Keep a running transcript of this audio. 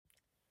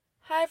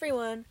Hi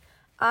everyone,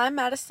 I'm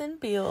Madison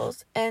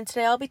Beals, and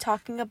today I'll be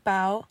talking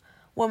about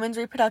women's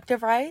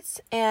reproductive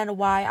rights and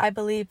why I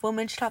believe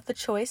women should have the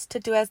choice to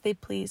do as they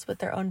please with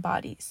their own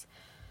bodies.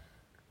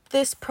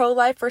 This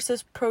pro-life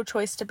versus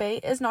pro-choice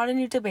debate is not a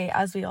new debate,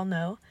 as we all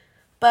know,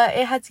 but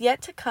it has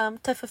yet to come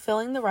to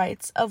fulfilling the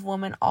rights of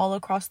women all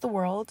across the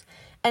world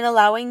and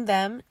allowing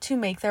them to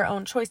make their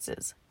own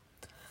choices.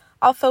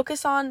 I'll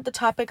focus on the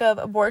topic of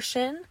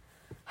abortion,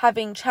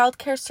 having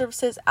childcare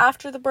services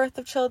after the birth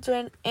of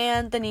children,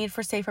 and the need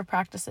for safer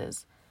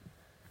practices.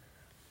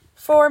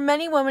 For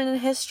many women in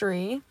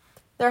history,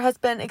 there has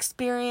been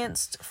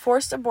experienced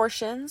forced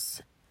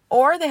abortions,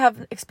 or they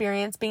have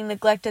experienced being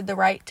neglected the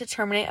right to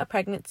terminate a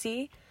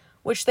pregnancy,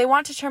 which they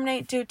want to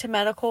terminate due to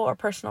medical or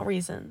personal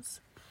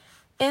reasons.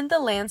 In The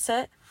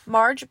Lancet,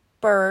 Marge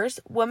Burr's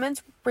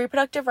Women's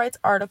Reproductive Rights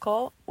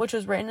article, which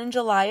was written in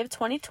July of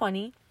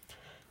 2020,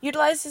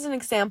 utilizes an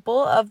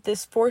example of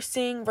this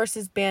forcing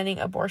versus banning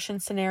abortion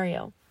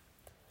scenario.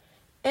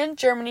 In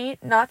Germany,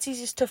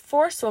 Nazis used to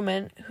force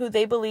women who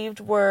they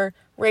believed were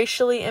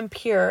racially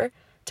impure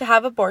to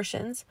have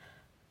abortions,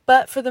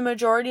 but for the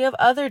majority of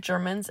other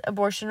Germans,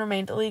 abortion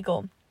remained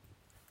illegal.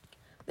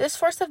 This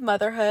force of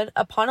motherhood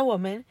upon a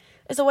woman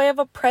is a way of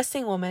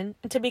oppressing women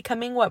into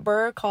becoming what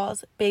Burr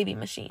calls baby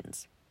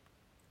machines.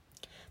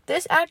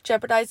 This act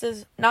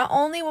jeopardizes not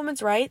only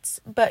women's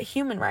rights, but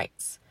human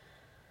rights.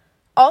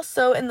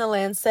 Also in The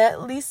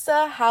Lancet,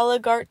 Lisa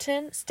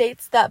Halligarten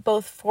states that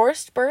both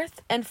forced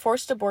birth and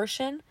forced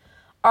abortion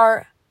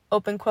are,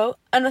 open quote,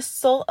 an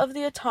assault of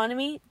the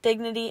autonomy,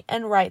 dignity,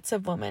 and rights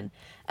of women,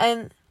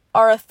 and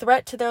are a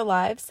threat to their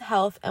lives,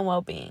 health, and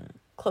well-being,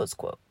 close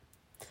quote.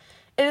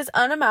 It is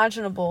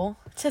unimaginable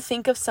to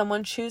think of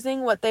someone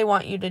choosing what they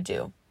want you to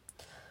do.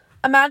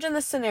 Imagine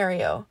this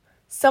scenario.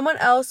 Someone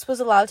else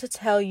was allowed to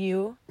tell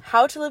you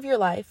how to live your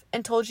life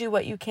and told you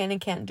what you can and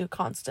can't do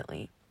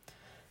constantly.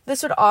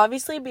 This would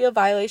obviously be a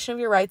violation of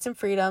your rights and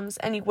freedoms,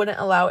 and you wouldn't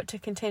allow it to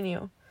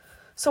continue.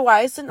 So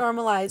why is it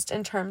normalized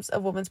in terms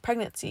of women's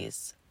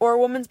pregnancies, or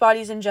women's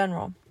bodies in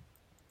general?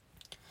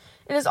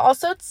 It is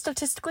also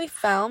statistically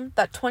found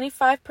that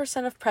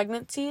 25% of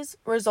pregnancies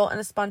result in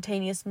a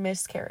spontaneous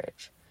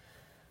miscarriage.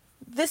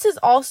 This is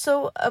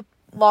also a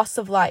loss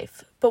of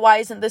life, but why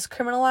isn't this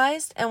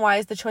criminalized, and why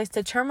is the choice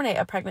to terminate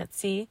a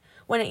pregnancy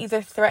when it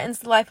either threatens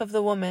the life of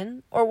the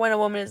woman, or when a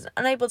woman is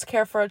unable to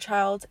care for a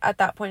child at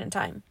that point in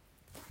time?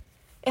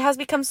 It has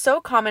become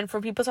so common for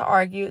people to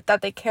argue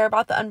that they care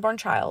about the unborn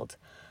child,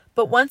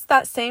 but once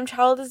that same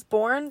child is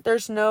born,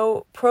 there's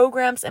no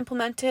programs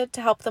implemented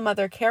to help the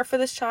mother care for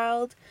this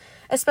child,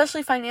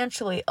 especially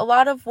financially. A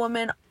lot of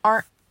women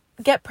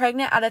get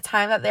pregnant at a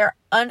time that they're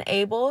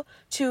unable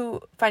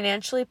to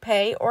financially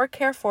pay or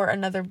care for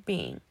another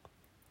being.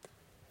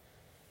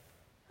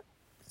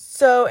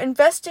 So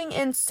investing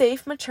in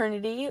safe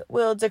maternity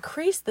will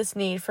decrease this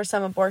need for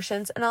some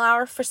abortions and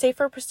allow for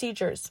safer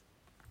procedures.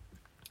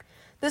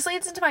 This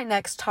leads into my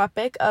next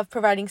topic of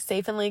providing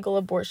safe and legal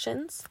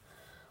abortions.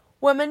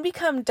 Women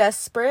become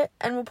desperate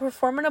and will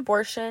perform an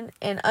abortion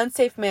in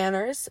unsafe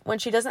manners when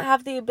she doesn't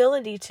have the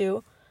ability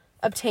to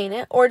obtain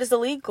it, or it is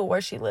illegal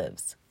where she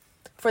lives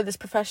for this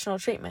professional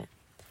treatment.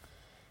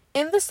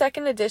 In the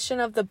second edition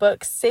of the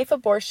book Safe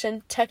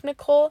Abortion,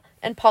 Technical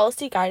and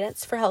Policy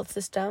Guidance for Health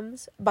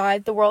Systems by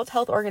the World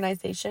Health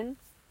Organization,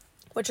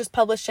 which was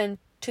published in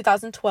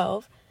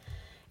 2012,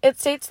 it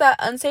states that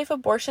unsafe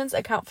abortions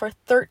account for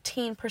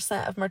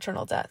 13% of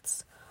maternal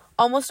deaths.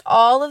 Almost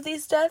all of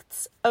these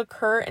deaths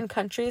occur in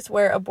countries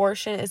where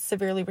abortion is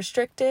severely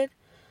restricted.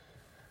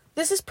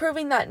 This is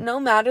proving that no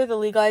matter the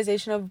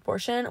legalization of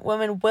abortion,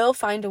 women will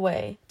find a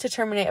way to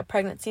terminate a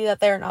pregnancy that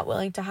they are not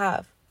willing to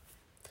have.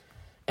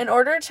 In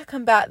order to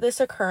combat this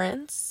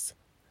occurrence,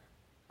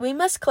 we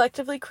must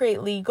collectively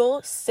create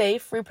legal,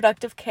 safe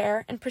reproductive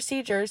care and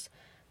procedures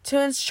to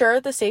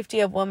ensure the safety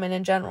of women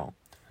in general.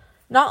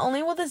 Not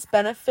only will this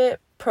benefit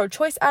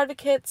pro-choice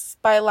advocates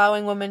by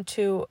allowing women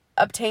to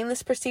obtain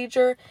this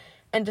procedure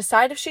and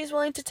decide if she's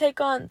willing to take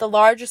on the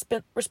large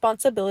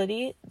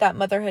responsibility that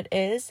motherhood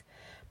is,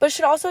 but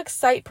should also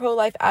excite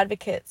pro-life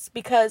advocates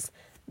because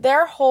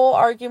their whole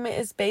argument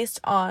is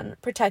based on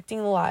protecting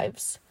the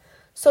lives.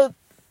 So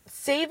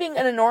saving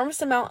an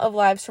enormous amount of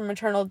lives from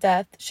maternal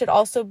death should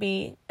also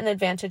be an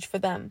advantage for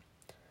them.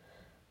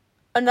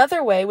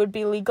 Another way would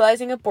be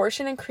legalizing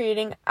abortion and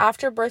creating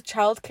after-birth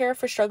childcare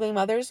for struggling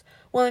mothers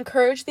will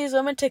encourage these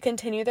women to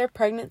continue their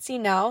pregnancy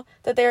now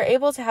that they are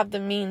able to have the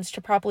means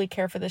to properly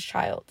care for this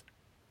child.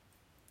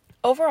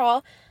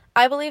 Overall,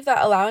 I believe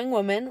that allowing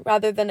women,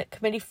 rather than a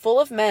committee full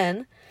of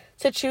men,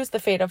 to choose the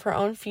fate of her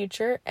own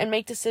future and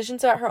make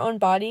decisions about her own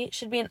body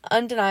should be an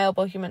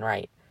undeniable human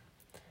right.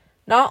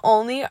 Not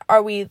only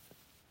are we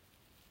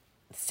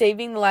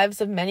saving the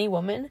lives of many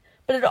women,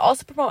 but it will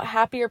also promote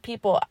happier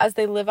people as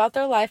they live out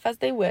their life as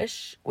they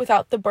wish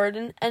without the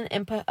burden and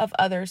input of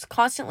others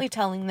constantly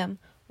telling them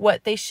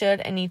what they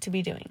should and need to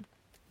be doing.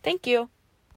 Thank you.